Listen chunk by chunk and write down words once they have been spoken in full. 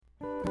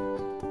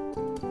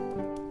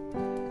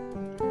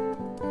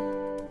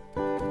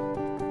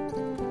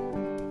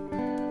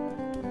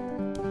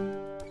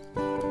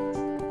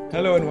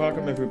Hello and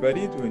welcome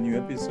everybody to a new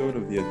episode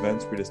of the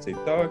Advanced Real Estate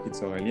Talk.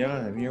 It's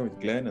Aurélien. I'm here with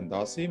Glenn and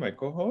Darcy, my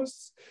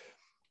co-hosts.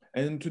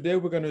 And today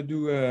we're going to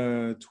do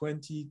a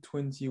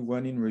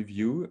 2021 in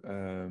review.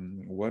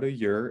 What a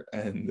year.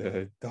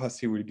 And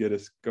Darcy will get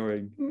us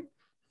going.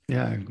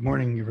 Yeah, good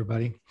morning,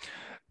 everybody.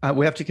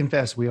 We have to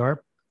confess, we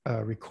are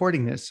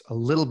recording this a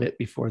little bit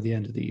before the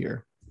end of the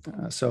year.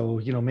 So,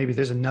 maybe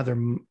there's another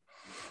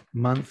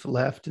month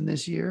left in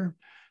this year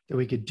that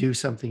we could do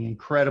something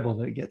incredible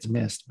that gets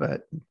missed,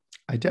 but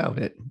I doubt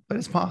it, but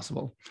it's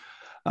possible.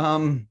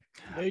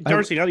 Hey,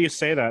 Darcy, now that you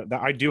say that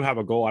I do have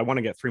a goal. I want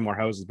to get 3 more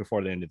houses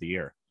before the end of the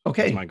year.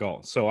 Okay. That's my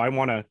goal. So I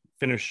want to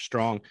finish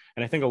strong.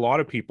 And I think a lot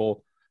of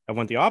people have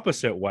went the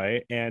opposite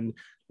way and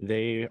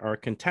they are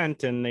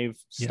content and they've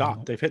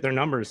stopped. Yeah. They've hit their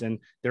numbers and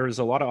there is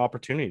a lot of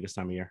opportunity this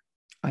time of year.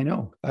 I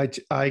know.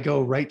 I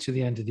go right to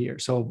the end of the year.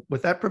 So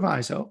with that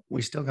proviso,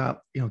 we still got,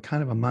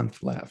 kind of a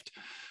month left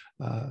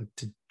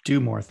to do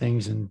more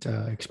things and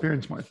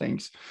experience more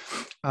things.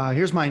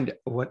 Here's my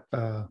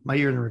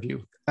year in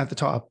review. At the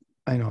top,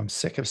 I know I'm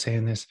sick of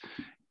saying this,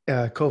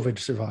 COVID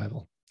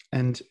survival.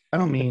 And I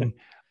don't mean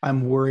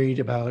I'm worried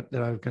about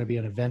that I'm going to be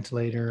on a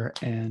ventilator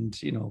and,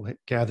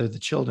 gather the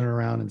children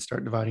around and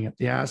start dividing up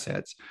the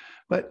assets,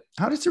 but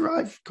how to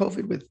survive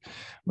COVID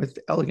with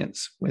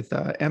elegance, with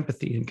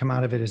empathy, and come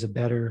out of it as a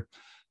better,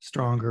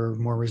 stronger,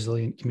 more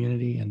resilient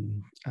community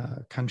and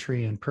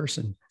country and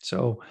person.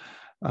 So,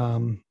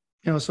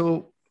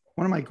 so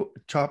one of my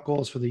top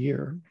goals for the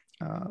year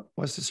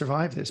was to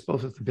survive this,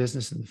 both with the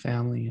business and the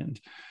family and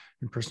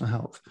personal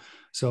health.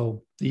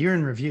 So the year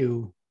in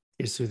review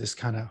is through this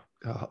kind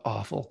of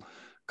awful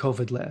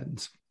COVID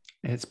lens.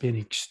 And it's been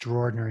an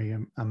extraordinary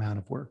amount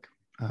of work,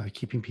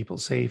 keeping people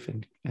safe.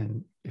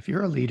 And if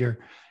you're a leader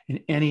in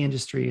any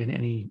industry, in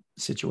any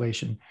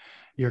situation,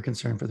 you're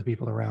concerned for the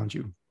people around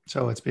you.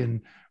 So it's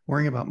been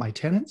worrying about my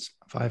tenants,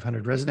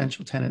 500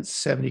 residential tenants,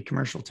 70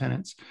 commercial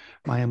tenants,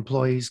 my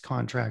employees,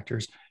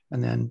 contractors,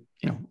 and then,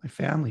 my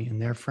family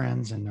and their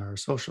friends and our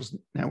social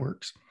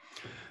networks.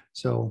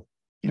 So,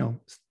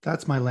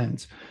 that's my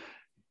lens.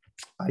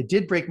 I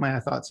did break my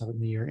thoughts of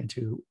the year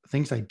into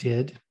things I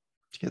did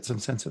to get some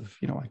sense of,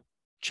 I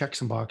check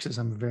some boxes.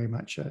 I'm very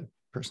much a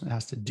person that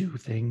has to do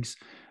things,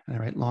 and I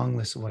write long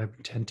lists of what I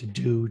intend to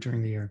do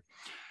during the year.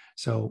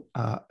 So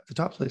the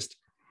top list,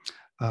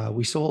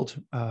 we sold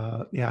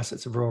the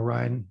assets of Royal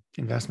Ryan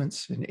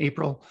Investments in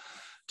April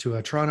to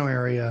a Toronto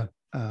area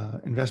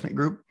investment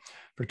group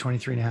for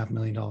 $23.5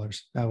 million.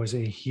 That was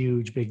a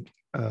huge, big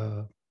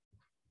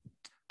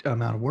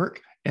amount of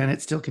work, and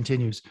it still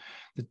continues.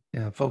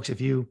 Folks,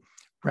 if you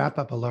wrap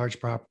up a large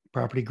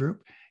property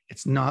group,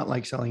 it's not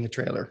like selling a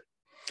trailer.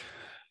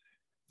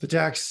 The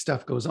tax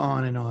stuff goes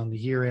on and on. The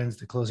year ends,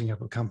 the closing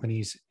up of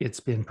companies. It's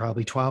been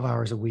probably 12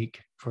 hours a week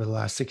for the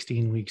last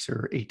 16 weeks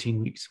or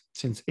 18 weeks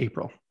since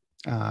April.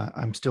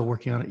 I'm still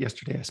working on it.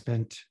 Yesterday, I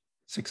spent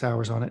 6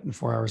 hours on it and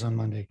 4 hours on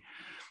Monday,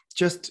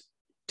 just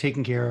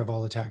taking care of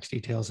all the tax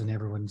details and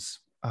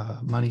everyone's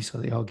money so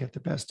they all get the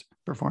best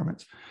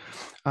performance.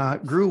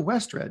 Grew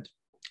Westred,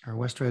 our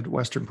Westred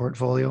Western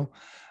portfolio.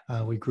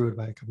 We grew it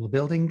by a couple of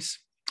buildings.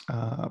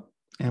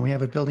 And we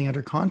have a building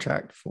under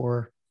contract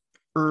for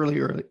early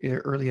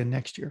in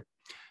next year.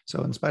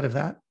 So in spite of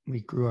that, we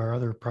grew our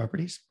other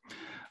properties.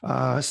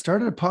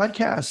 Started a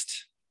podcast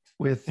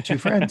with 2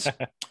 friends.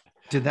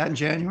 Did that in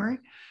January.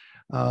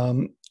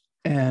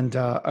 And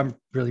I'm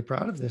really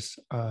proud of this.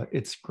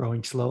 It's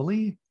growing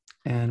slowly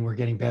and we're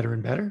getting better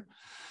and better.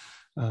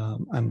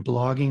 I'm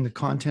blogging the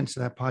contents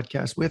of that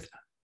podcast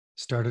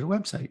started a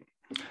website.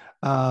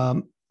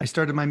 I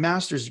started my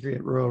master's degree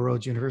at Royal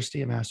Roads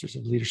University, a master's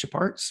of leadership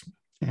arts.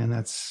 And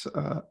that's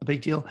a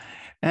big deal.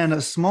 And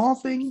a small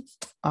thing,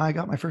 I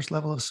got my first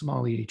level of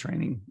sommelier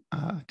training.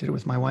 Did it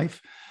with my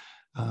wife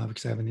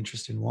because I have an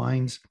interest in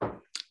wines.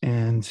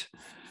 And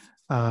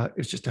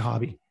it's just a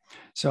hobby.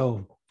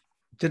 So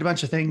did a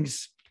bunch of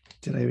things.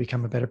 Did I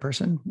become a better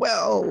person?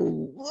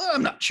 Well,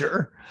 I'm not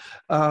sure.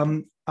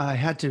 I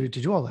had to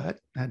do all that.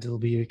 I had to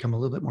become a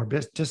little bit more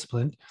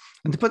disciplined.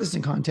 And to put this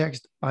in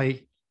context,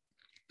 I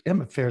am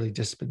a fairly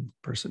disciplined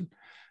person.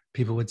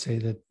 People would say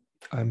that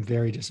I'm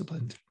very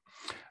disciplined.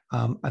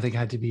 I think I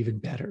had to be even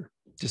better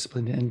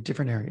disciplined in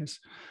different areas.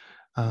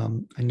 I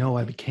know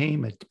I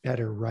became a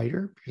better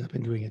writer because I've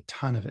been doing a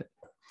ton of it.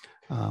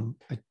 I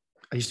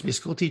used to be a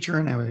school teacher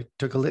and I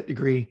took a lit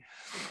degree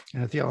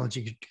and a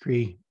theology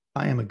degree.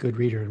 I am a good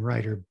reader and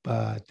writer,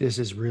 but this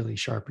is really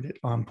sharpened it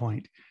on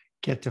point.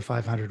 Get to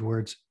 500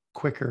 words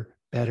quicker,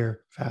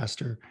 better,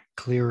 faster,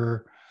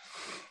 clearer,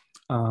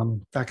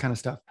 that kind of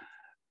stuff.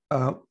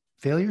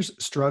 Failures,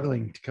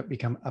 struggling to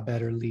become a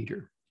better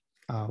leader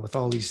with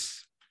all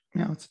these.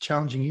 It's a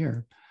challenging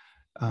year.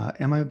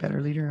 Am I a better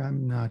leader?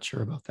 I'm not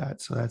sure about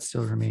that. So that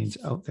still remains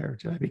out there.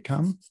 Did I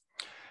become?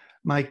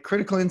 My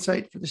critical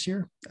insight for this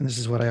year, and this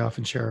is what I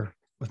often share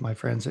with my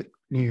friends at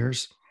New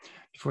Year's,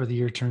 before the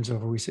year turns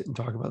over, we sit and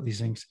talk about these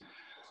things.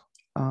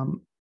 The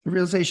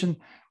realization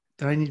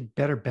that I need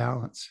better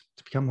balance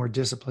to become more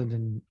disciplined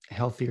and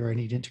healthier. I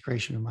need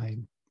integration of my,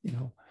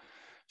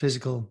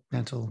 physical,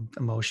 mental,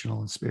 emotional,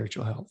 and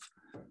spiritual health.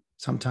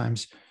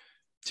 sometimes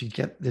to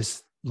get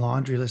this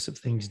laundry list of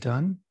things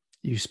done,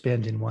 you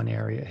spend in one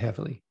area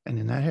heavily. And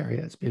in that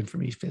area, it's been for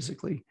me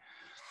physically.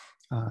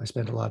 I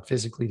spent a lot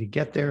physically to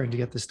get there and to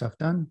get this stuff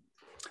done.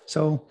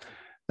 So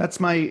that's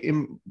my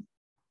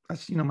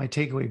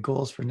takeaway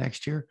goals for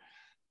next year.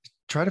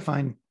 Try to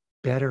find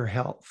better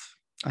health.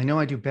 I know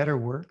I do better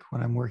work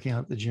when I'm working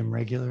out at the gym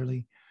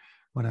regularly,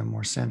 when I'm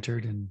more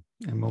centered and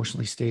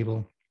emotionally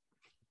stable.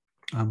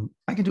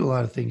 I can do a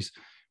lot of things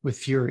with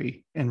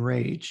fury and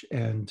rage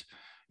and,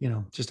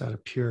 just out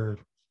of pure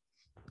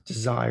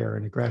desire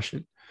and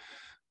aggression.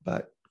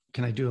 But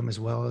can I do them as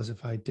well as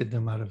if I did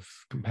them out of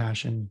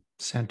compassion,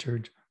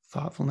 centered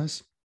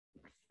thoughtfulness?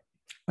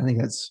 I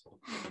think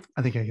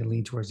I can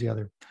lean towards the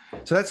other.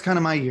 So that's kind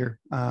of my year.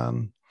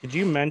 Did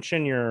you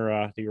mention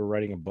that you were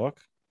writing a book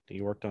that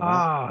you worked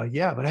on?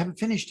 Yeah, but I haven't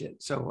finished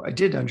it. So I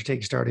did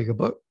undertake starting a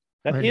book.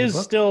 That is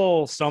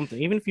still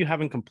something, even if you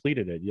haven't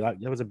completed it.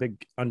 That was a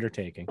big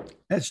undertaking.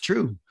 That's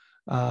true.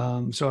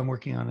 So I'm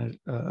working on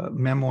a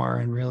memoir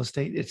in real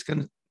estate. It's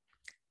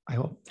I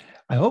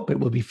hope it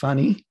will be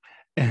funny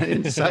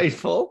and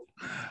insightful.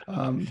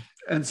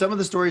 And some of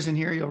the stories in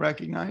here you'll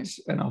recognize,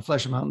 and I'll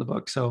flesh them out in the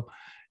book. So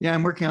yeah,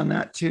 I'm working on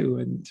that too.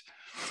 And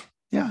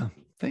yeah,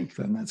 thanks.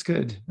 Then that's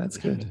good. That's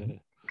good.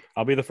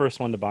 I'll be the first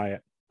one to buy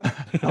it.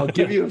 I'll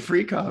give you a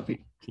free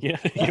copy. Yeah,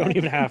 you don't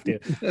even have to.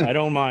 I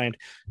don't mind.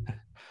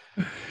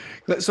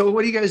 So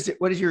what do you guys do?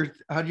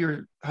 How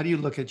do you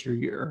look at your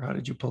year? How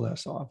did you pull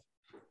this off?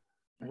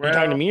 Are you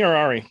talking to me or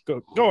Ari?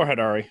 Go ahead,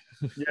 Ari.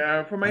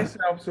 Yeah, for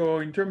myself.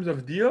 So in terms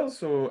of deals,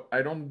 so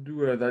I don't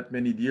do that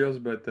many deals,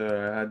 but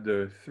I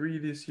had 3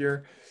 this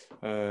year,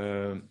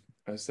 a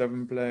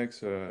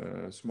 7-plex,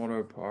 a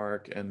smaller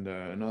park, and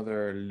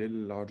another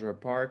little larger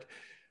park.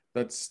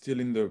 That's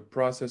still in the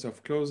process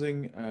of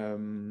closing.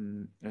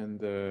 And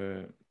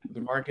the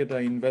markets I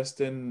invest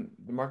in,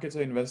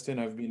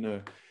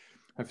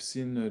 I've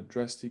seen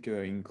drastic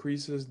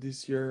increases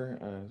this year.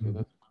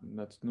 So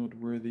that's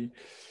noteworthy.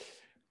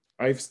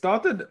 I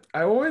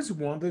always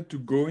wanted to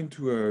go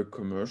into a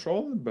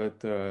commercial,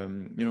 but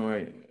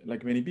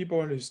like many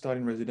people, you start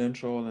in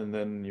residential and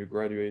then you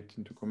graduate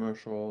into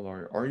commercial,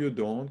 or you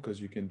don't, because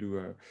you can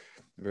do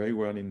very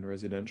well in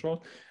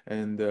residential.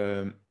 And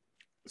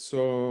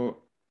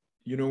so,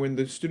 when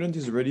the student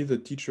is ready, the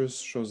teacher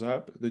shows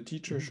up.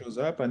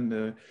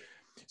 And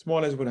it's more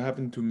or less what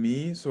happened to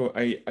me. So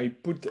I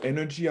put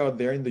energy out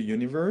there in the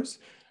universe.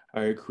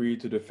 I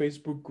created a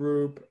Facebook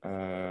group.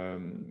 I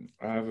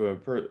have a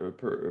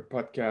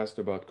podcast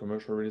about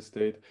commercial real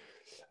estate.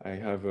 I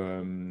have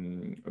a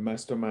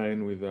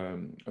mastermind with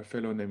a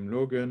fellow named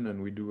Logan,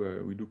 and we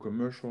do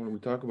commercial. We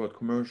talk about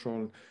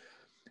commercial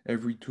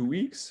every 2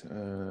 weeks.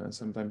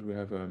 Sometimes we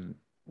have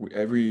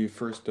every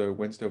first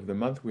Wednesday of the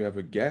month we have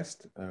a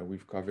guest.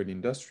 We've covered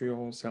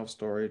industrial,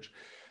 self-storage,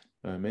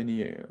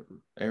 many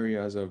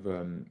areas of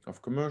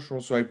commercial.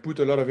 So I put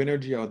a lot of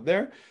energy out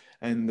there.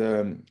 And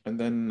then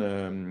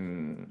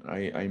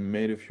I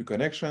made a few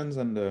connections,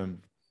 and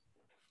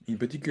in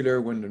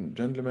particular, when a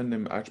gentleman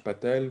named Aj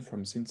Patel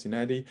from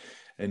Cincinnati,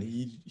 and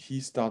he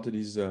started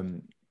his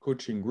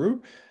coaching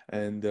group,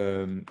 and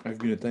I've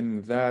been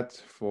attending that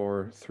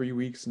for 3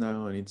 weeks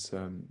now, and it's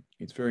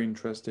very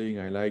interesting.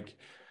 I like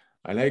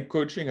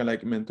coaching, I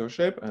like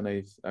mentorship, and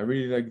I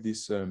really like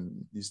this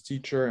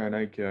teacher. I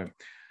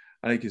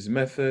like his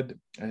method,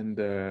 and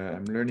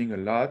I'm learning a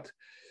lot.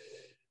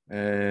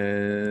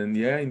 And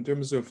yeah, in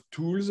terms of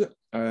tools,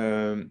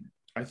 I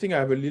think I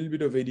have a little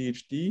bit of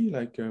ADHD,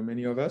 like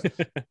many of us.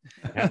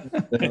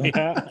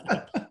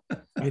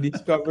 I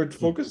discovered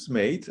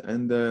FocusMate,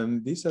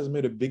 and this has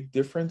made a big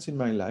difference in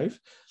my life.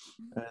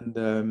 And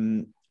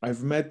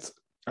I've met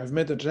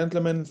a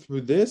gentleman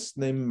through this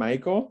named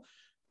Michael.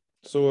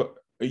 So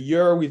a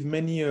year with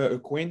many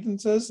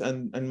acquaintances,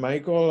 and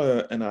Michael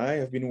and I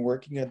have been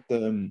working at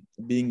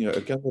being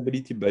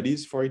accountability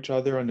buddies for each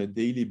other on a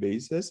daily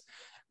basis.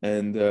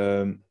 And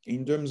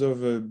in terms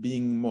of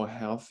being more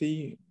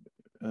healthy,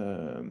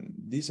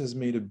 this has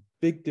made a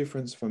big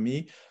difference for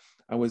me.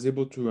 I was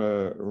able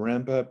to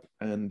ramp up,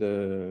 and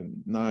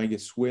now I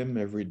swim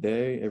every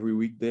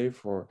weekday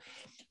for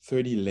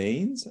 30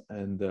 lanes,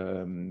 and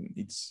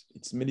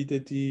it's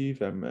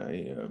meditative. I'm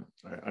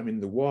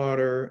in the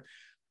water.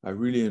 I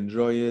really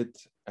enjoy it,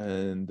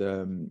 and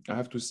I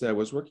have to say I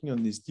was working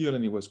on this deal,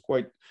 and it was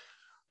quite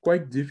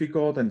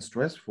difficult and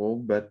stressful,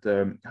 but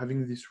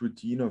having this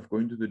routine of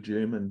going to the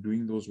gym and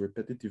doing those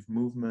repetitive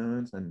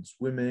movements and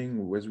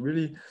swimming was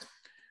really,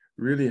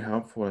 really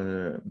helpful,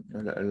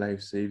 and a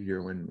life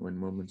savior when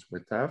moments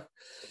were tough.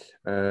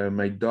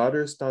 My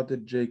daughter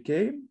started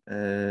JK,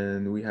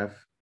 and we have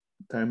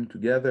time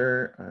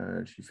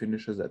together. She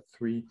finishes at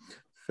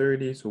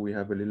 3:30, so we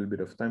have a little bit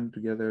of time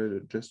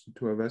together, just the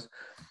two of us.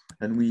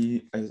 And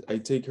I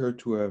take her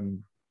to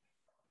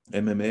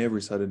MMA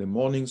every Saturday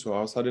morning. So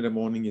our Saturday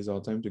morning is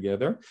our time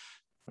together.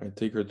 I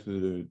take her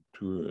to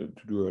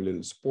do a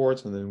little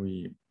sports, and then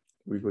we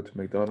go to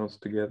McDonald's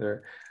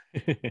together.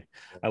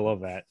 I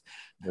love that.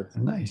 That's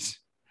nice.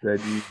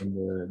 Daddy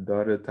and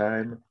daughter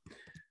time.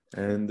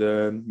 And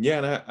yeah,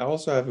 and I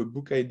also have a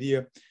book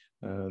idea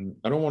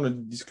I don't want to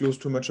disclose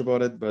too much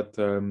about it, but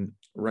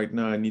right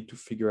now I need to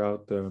figure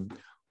out.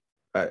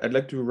 I'd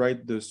like to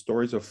write the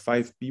stories of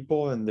 5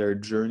 people and their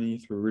journey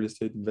through real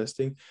estate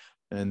investing,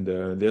 and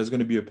there's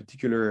going to be a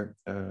particular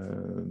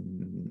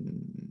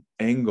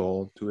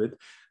angle to it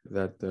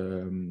that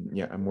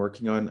I'm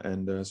working on,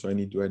 and so I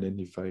need to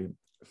identify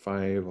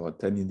 5 or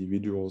 10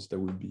 individuals that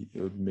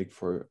would make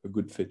for a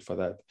good fit for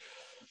that.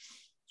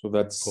 So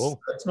that's Cool.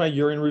 That's my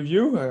year in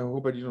review. I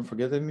hope I didn't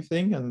forget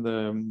anything,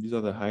 and these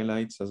are the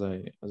highlights as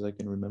I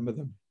can remember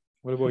them.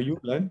 What about you,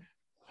 Glenn?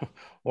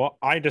 Well,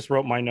 I just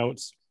wrote my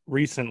notes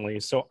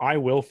recently, so I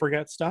will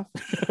forget stuff.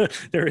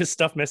 There is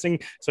stuff missing.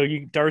 So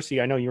you,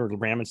 Darcy, I know you were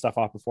ramming stuff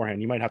off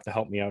beforehand. You might have to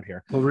help me out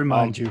here. We'll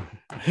remind you.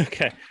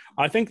 Okay.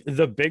 I think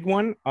the big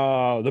one,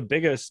 the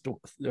biggest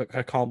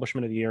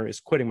accomplishment of the year is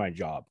quitting my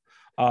job.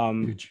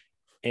 Huge.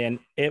 And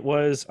it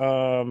was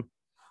one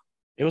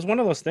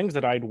of those things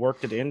that I'd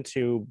worked it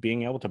into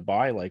being able to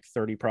buy like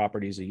 30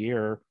 properties a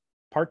year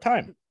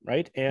part-time,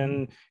 right?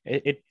 And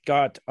it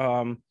got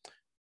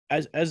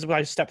as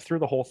I stepped through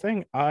the whole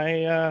thing,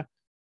 I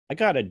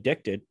got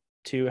addicted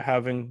to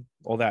having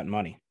all that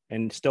money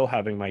and still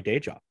having my day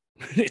job,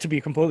 to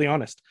be completely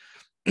honest.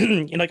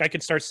 And like I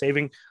could start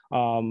saving.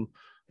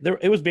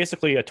 It was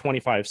basically a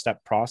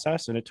 25-step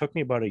process, and it took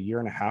me about a year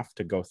and a half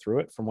to go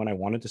through it from when I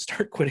wanted to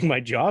start quitting my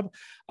job.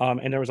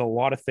 And there was a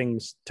lot of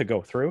things to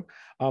go through.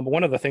 But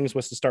one of the things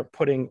was to start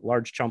putting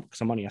large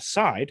chunks of money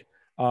aside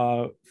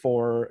to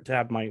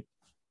have my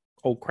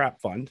old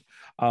crap fund.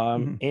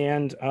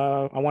 And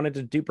I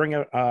wanted to bring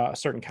a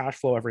certain cash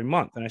flow every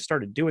month. And I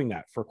started doing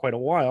that for quite a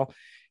while.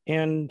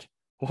 And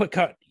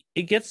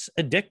it gets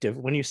addictive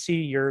when you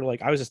see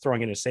I was just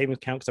throwing in a savings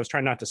account because I was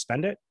trying not to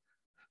spend it.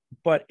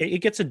 But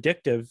it gets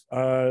addictive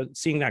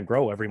seeing that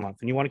grow every month,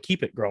 and you want to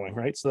keep it growing,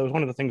 right? So that was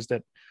one of the things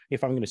that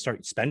if I'm going to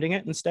start spending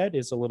it instead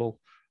is it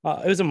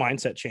was a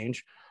mindset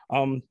change.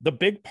 The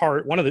big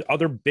part, one of the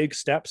other big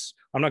steps,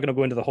 I'm not going to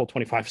go into the whole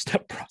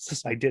 25-step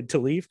process I did to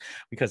leave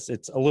because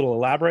it's a little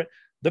elaborate.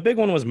 The big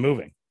one was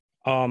moving.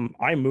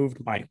 I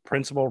moved my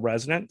principal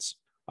residence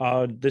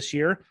this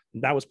year.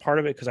 That was part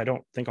of it because I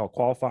don't think I'll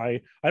qualify.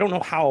 I don't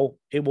know how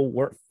it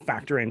will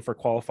factor in for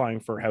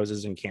qualifying for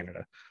houses in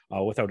Canada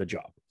without a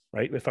job.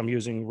 Right? If I'm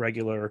using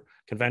regular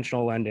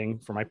conventional lending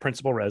for my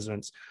principal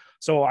residence.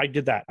 So I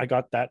did that. I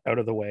got that out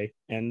of the way,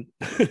 and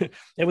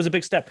it was a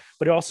big step,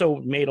 but it also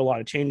made a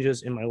lot of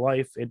changes in my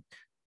life. It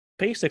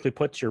basically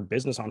puts your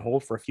business on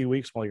hold for a few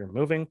weeks while you're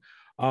moving.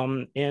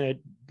 And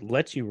it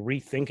lets you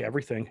rethink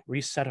everything,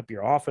 reset up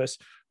your office,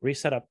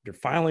 reset up your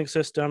filing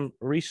system,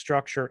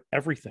 restructure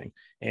everything.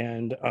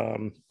 And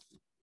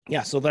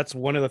so that's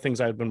one of the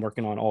things I've been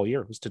working on all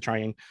year was to try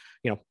and,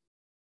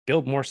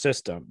 build more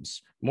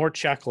systems, more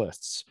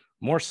checklists,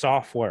 more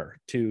software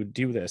to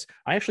do this.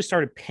 I actually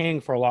started paying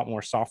for a lot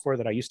more software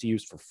that I used to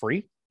use for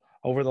free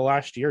over the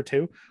last year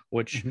too,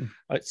 which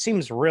it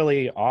seems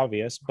really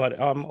obvious, but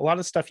a lot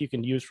of stuff you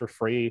can use for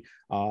free.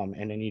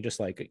 And then you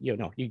just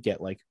you get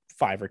like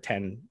 5 or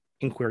 10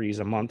 inquiries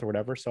a month or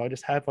whatever. So I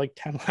just have like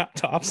 10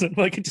 laptops and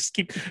like just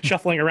keep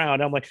shuffling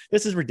around. I'm like,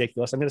 this is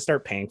ridiculous. I'm going to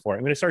start paying for it.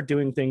 I'm going to start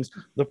doing things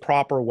the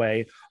proper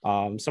way.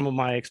 Some of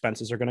my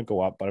expenses are going to go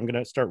up, but I'm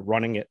going to start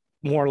running it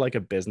more like a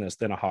business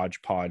than a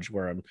hodgepodge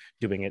where I'm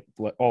doing it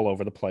all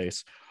over the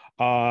place.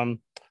 I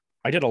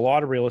did a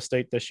lot of real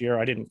estate this year.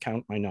 I didn't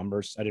count my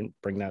numbers. I didn't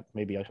bring that.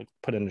 Maybe I should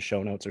put in the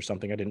show notes or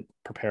something. I didn't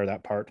prepare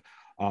that part.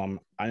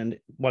 And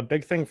one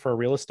big thing for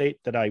real estate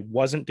that I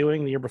wasn't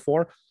doing the year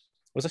before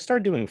was I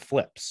started doing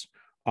flips.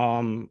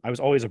 I was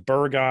always a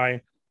BRRRR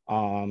guy.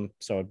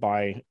 So I'd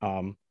buy,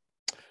 how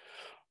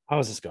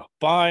does this go?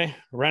 Buy,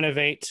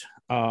 renovate,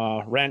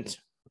 rent,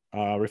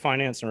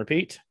 refinance, and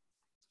repeat.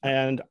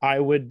 And I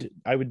would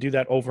do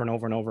that over and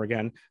over and over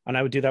again. And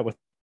I would do that with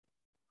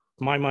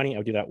my money. I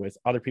would do that with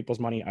other people's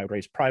money. I would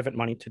raise private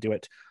money to do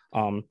it.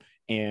 So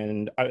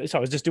I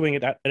was just doing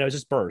it and I was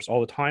just BRRRRs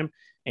all the time.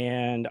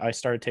 And I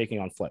started taking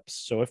on flips.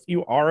 So if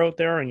you are out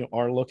there and you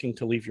are looking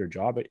to leave your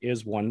job, it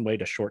is one way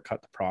to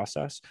shortcut the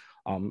process.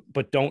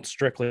 But don't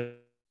strictly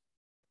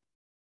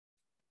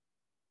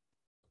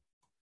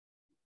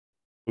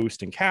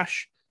boost in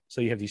cash. So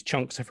you have these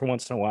chunks every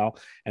once in a while,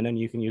 and then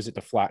you can use it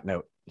to flatten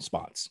out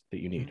spots that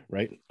you need,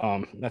 right?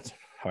 That's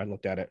how I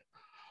looked at it.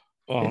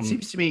 It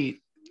seems to me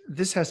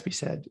this has to be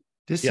said.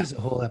 This is a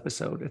whole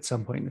episode at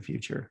some point in the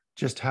future,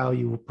 just how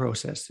you will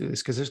process through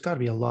this, because there's got to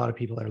be a lot of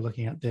people that are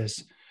looking at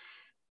this,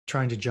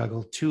 trying to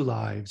juggle 2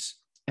 lives.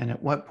 And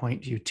at what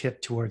point do you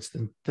tip towards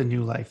the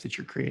new life that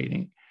you're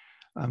creating?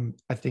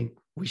 I think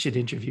we should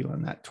interview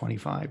on that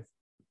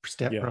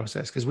 25-step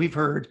process, because we've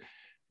heard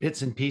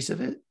bits and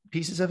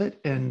pieces of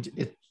it. And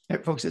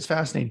folks, it's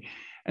fascinating.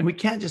 And we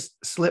can't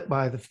just slip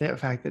by the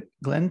fact that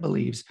Glenn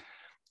believes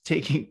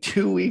taking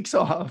 2 weeks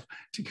off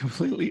to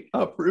completely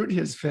uproot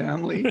his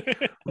family,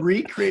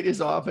 recreate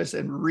his office,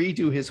 and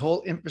redo his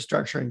whole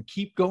infrastructure and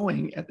keep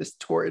going at this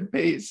torrid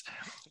pace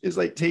is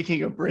like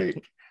taking a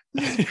break.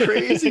 This is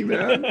crazy,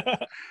 man.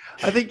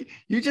 I think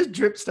you just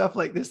drip stuff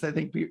like this. I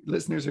think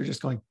listeners are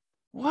just going,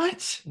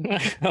 What?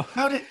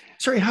 How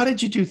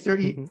did you do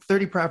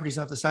 30 properties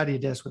off the side of your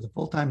desk with a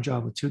full-time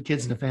job with 2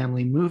 kids and a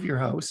family, move your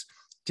house,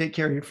 take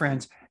care of your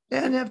friends,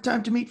 and have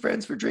time to meet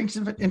friends for drinks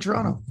in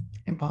Toronto?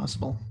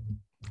 Impossible.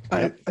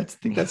 Yep. I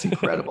think that's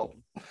incredible.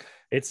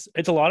 It's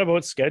a lot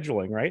about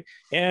scheduling, right?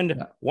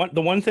 And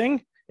the one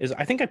thing is,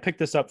 I think I picked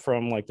this up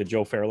from like the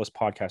Joe Fairless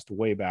podcast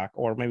way back,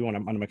 or maybe when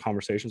I'm under my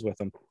conversations with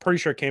him. Pretty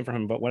sure it came from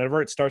him. But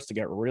whenever it starts to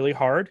get really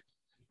hard,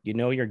 you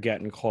know you're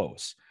getting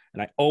close.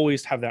 And I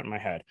always have that in my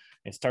head.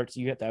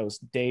 You get those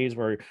days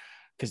where,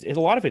 because a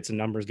lot of it's a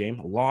numbers game,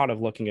 a lot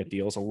of looking at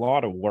deals, a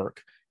lot of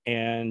work,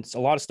 and a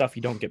lot of stuff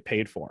you don't get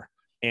paid for.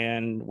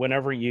 And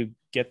whenever you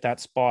get that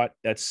spot,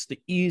 that's the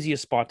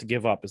easiest spot to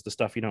give up, is the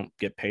stuff you don't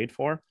get paid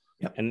for.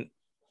 Yep.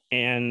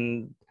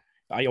 And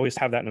I always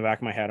have that in the back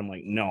of my head. I'm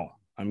like, no,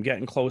 I'm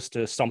getting close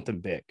to something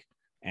big,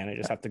 and I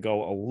just have to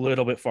go a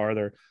little bit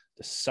farther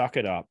to suck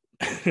it up.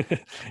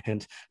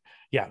 And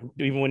yeah,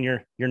 even when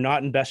you're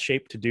not in best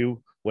shape to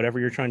do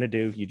whatever you're trying to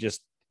do, you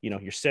just,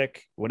 you're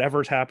sick,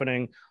 whatever's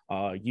happening,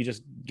 you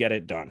just get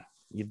it done.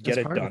 You get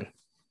it done.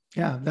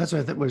 Yeah, that's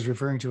what I was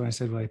referring to when I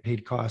said, well, I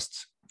paid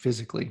costs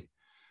physically.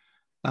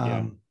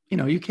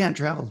 You can't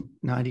travel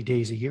 90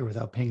 days a year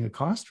without paying a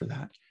cost for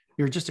that.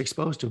 You're just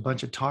exposed to a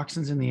bunch of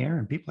toxins in the air,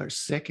 and people are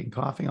sick and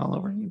coughing all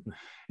over you.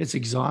 It's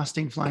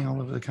exhausting flying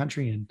all over the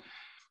country. And,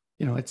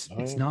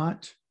 it's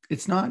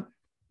not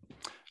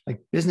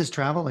like business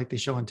travel, like they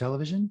show on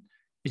television.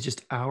 It's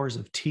just hours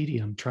of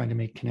tedium trying to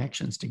make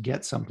connections to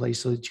get someplace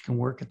so that you can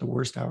work at the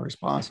worst hours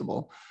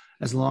possible,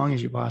 as long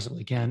as you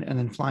possibly can, and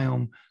then fly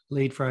home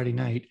late Friday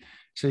night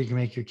so you can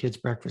make your kids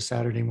breakfast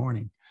Saturday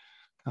morning.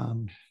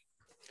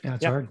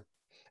 It's hard.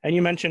 And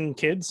you mentioned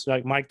kids.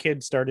 Like my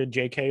kid started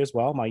JK as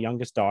well, my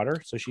youngest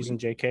daughter. So she's in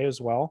JK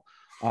as well.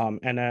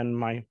 And then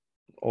my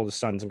oldest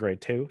son's in grade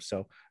 2.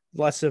 So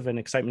less of an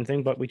excitement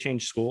thing, but we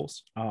changed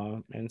schools.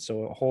 And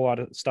so a whole lot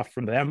of stuff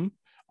from them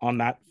on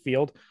that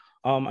field.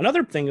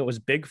 Another thing that was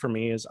big for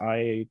me is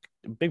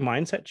big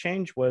mindset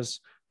change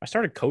was I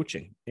started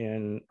coaching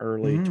in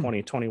early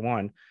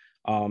 2021.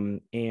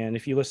 And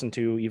if you listen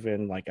to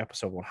even like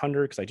episode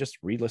 100, because I just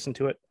re-listened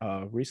to it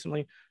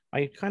recently,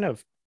 I kind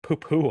of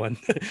poo-poo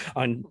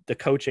on the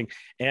coaching.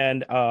 And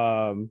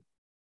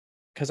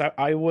because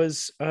I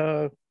was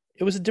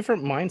it was a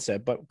different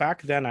mindset, but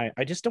back then I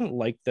just don't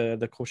like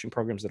the coaching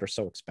programs that are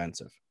so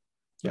expensive.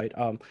 Right.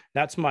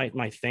 That's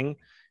my thing.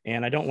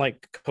 And I don't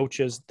like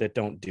coaches that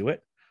don't do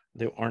it.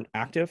 They aren't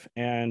active.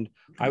 And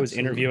I was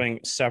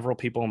interviewing several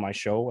people on my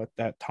show at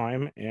that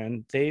time,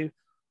 and they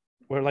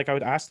were like, I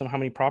would ask them how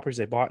many properties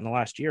they bought in the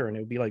last year, and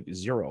it would be like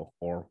 0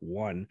 or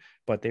 1,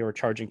 but they were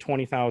charging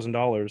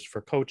 $20,000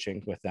 for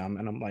coaching with them.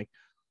 And I'm like,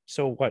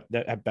 so what,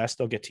 that at best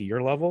they'll get to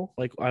your level?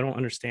 Like, I don't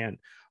understand.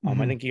 I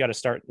think you got to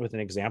start with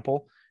an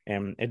example,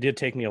 and it did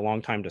take me a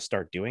long time to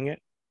start doing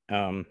it.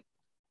 And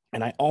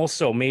I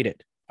also made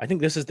it, I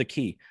think this is the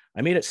key,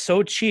 I made it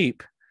so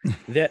cheap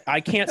that I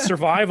can't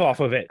survive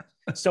off of it.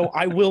 So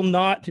I will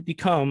not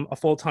become a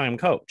full-time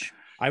coach.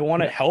 I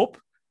want to help,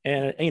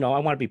 and I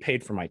want to be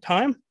paid for my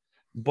time,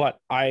 but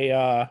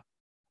I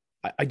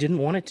didn't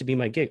want it to be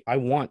my gig. I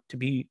want to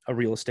be a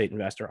real estate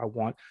investor. I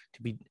want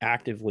to be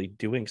actively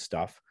doing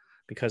stuff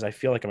because I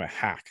feel like I'm a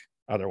hack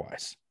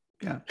otherwise.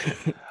 Yeah.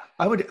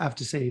 I would have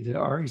to say that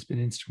Ari's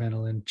been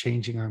instrumental in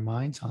changing our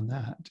minds on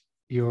that.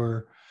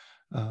 Your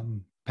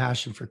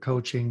passion for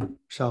coaching,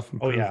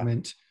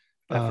 self-improvement,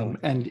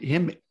 and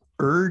him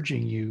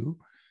urging you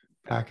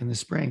back in the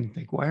spring,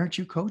 like, why aren't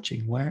you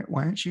coaching? Why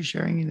aren't you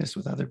sharing this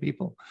with other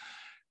people?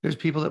 There's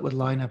people that would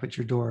line up at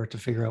your door to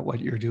figure out what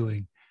you're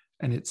doing.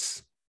 And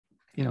it's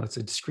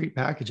a discrete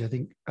package. I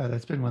think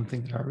that's been one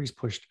thing that Ari's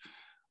pushed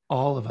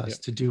all of us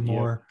to do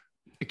more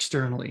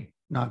externally,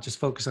 not just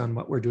focus on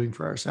what we're doing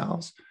for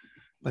ourselves,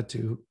 but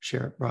to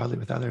share it broadly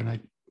with others. And I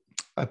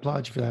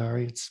applaud you for that,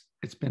 Ari.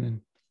 It's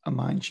been a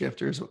mind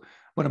shift, or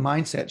what a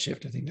mindset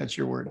shift. I think that's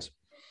your words.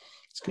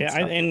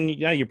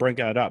 You bring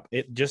that up.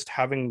 It just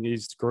having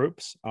these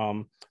groups.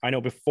 I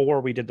know before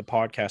we did the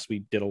podcast, we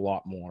did a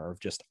lot more of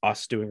just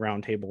us doing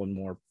roundtable and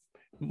more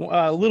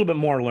a little bit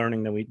more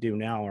learning than we do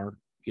now, or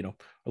a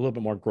little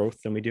bit more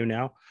growth than we do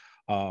now.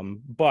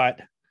 But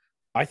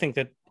I think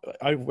that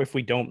if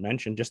we don't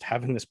mention just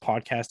having this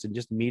podcast and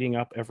just meeting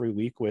up every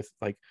week with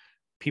like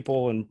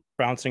people and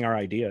bouncing our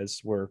ideas,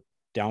 we're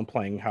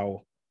downplaying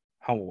how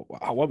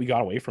what we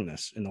got away from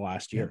this in the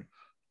last year.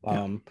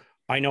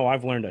 I know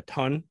I've learned a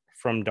ton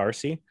from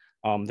Darcy.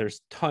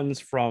 There's tons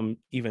from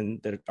even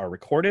that are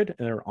recorded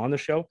and are on the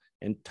show,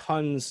 and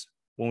tons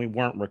when we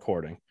weren't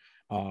recording.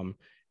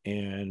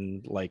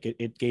 And like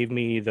it gave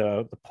me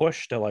the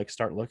push to like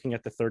start looking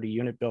at the 30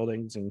 unit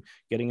buildings and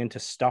getting into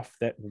stuff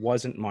that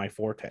wasn't my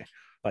forte.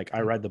 Like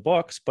I read the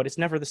books, but it's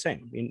never the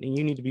same. And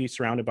you need to be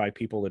surrounded by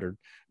people that are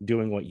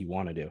doing what you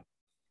want to do.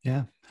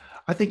 Yeah.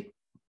 I think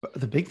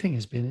the big thing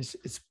has been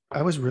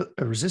I was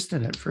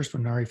resistant at first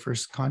when Ari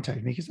first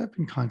contacted me, because I've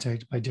been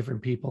contacted by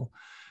different people.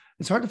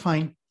 It's hard to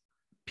find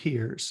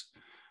peers,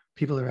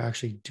 people that are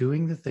actually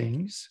doing the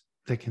things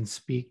that can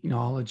speak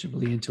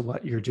knowledgeably into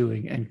what you're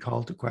doing and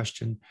call to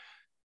question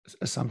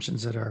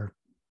assumptions that are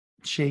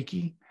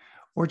shaky,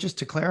 or just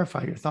to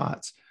clarify your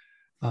thoughts.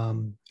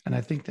 And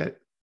I think that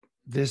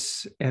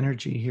this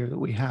energy here that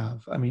we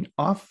have, I mean,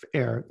 off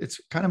air, it's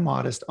kind of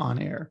modest. On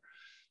air,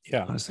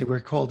 Yeah. honestly,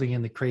 we're holding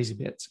in the crazy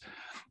bits.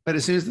 But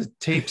as soon as the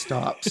tape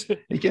stops,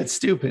 it gets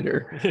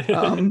stupider.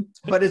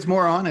 But it's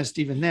more honest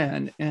even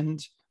then. And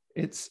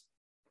it's,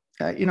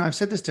 I've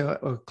said this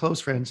to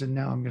close friends, and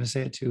now I'm going to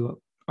say it to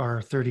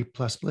our 30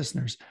 plus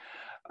listeners.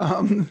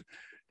 I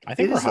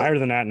think we're higher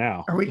than that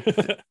now. Are we?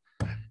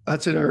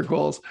 That's in our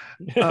goals.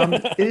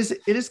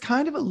 It is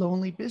kind of a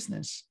lonely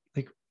business,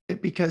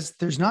 because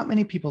there's not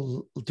many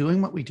people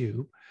doing what we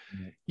do.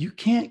 You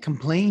can't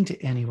complain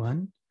to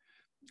anyone.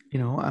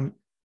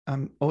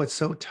 It's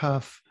so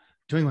tough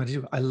doing what I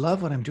do. I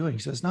love what I'm doing,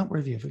 so it's not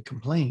worthy of a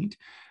complaint.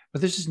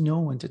 But there's just no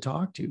one to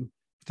talk to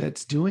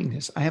that's doing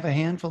this. I have a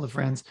handful of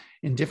friends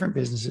in different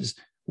businesses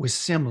with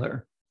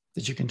similar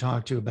that you can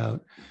talk to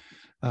about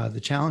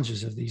the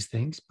challenges of these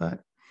things.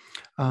 But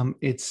for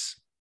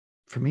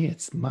me,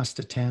 it's must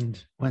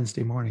attend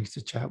Wednesday mornings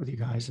to chat with you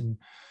guys and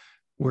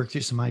work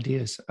through some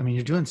ideas. I mean,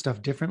 you're doing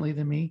stuff differently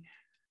than me.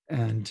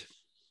 And,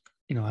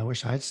 I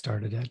wish I'd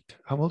started at,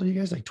 how old are you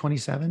guys? Like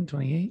 27,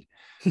 28?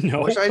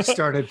 No. I wish I'd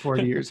started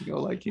 40 years ago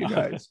like you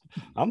guys.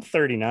 I'm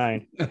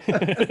 39.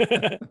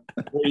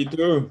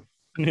 42.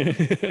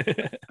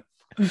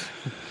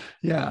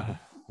 Yeah.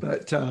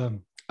 But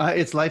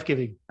it's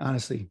life-giving,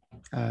 honestly.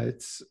 I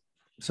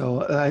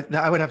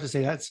would have to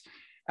say that's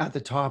at the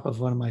top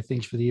of one of my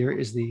things for the year,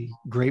 is the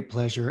great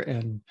pleasure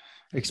and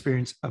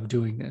experience of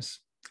doing this.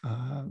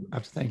 I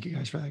have to thank you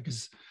guys for that,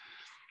 because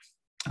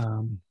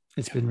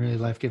it's been really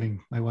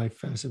life-giving. My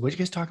wife said, "What'd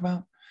you guys talk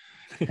about?"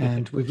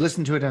 And we've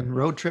listened to it on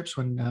road trips.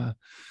 When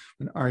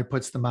Ari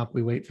puts them up,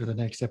 we wait for the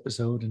next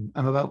episode, and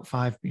I'm about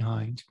 5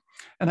 behind.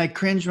 And I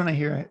cringe when I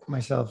hear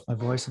myself, my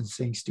voice, and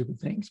saying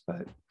stupid things,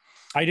 but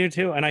I do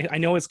too. And I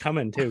know it's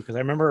coming too, because I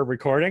remember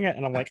recording it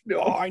and I'm like,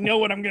 oh, I know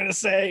what I'm going to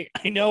say.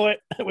 I know it.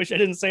 I wish I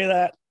didn't say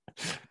that.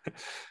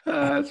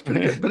 That's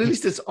pretty good. But at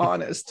least it's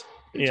honest.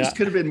 It just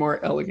could have been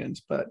more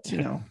elegant, but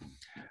I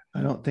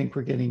don't think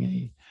we're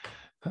getting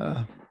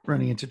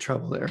running into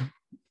trouble there.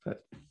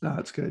 But no,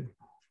 it's good.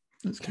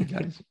 It's good,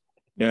 guys.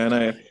 Yeah,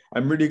 and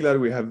I'm really glad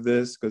we have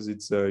this, because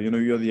it's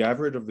you're the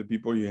average of the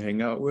people you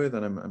hang out with,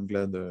 and I'm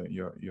glad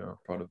you're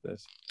part of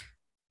this.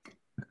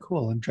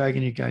 Cool. I'm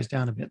dragging you guys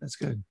down a bit. That's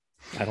good.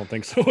 I don't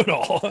think so at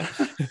all.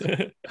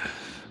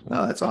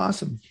 No, that's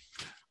awesome.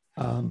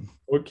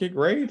 Okay,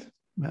 great.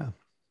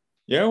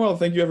 Yeah, well,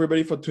 thank you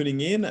everybody for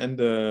tuning in, and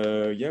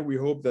we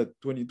hope that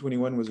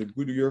 2021 was a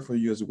good year for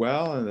you as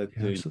well, and that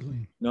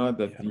absolutely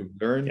you've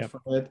learned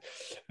from it.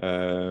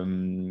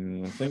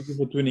 Thank you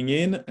for tuning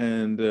in,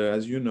 and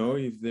as you know,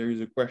 if there is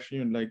a question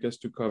you'd like us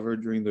to cover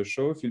during the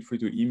show, feel free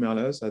to email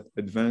us at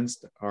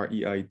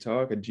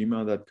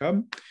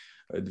advancedreitalk@gmail.com,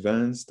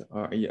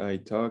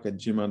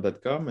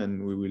 advancedreitalk@gmail.com,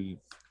 and we will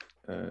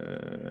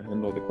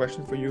handle the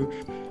question for you.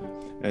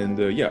 And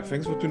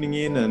thanks for tuning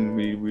in, and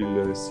we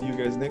will see you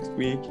guys next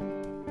week.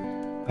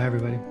 Bye,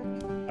 everybody.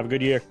 Have a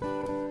good year.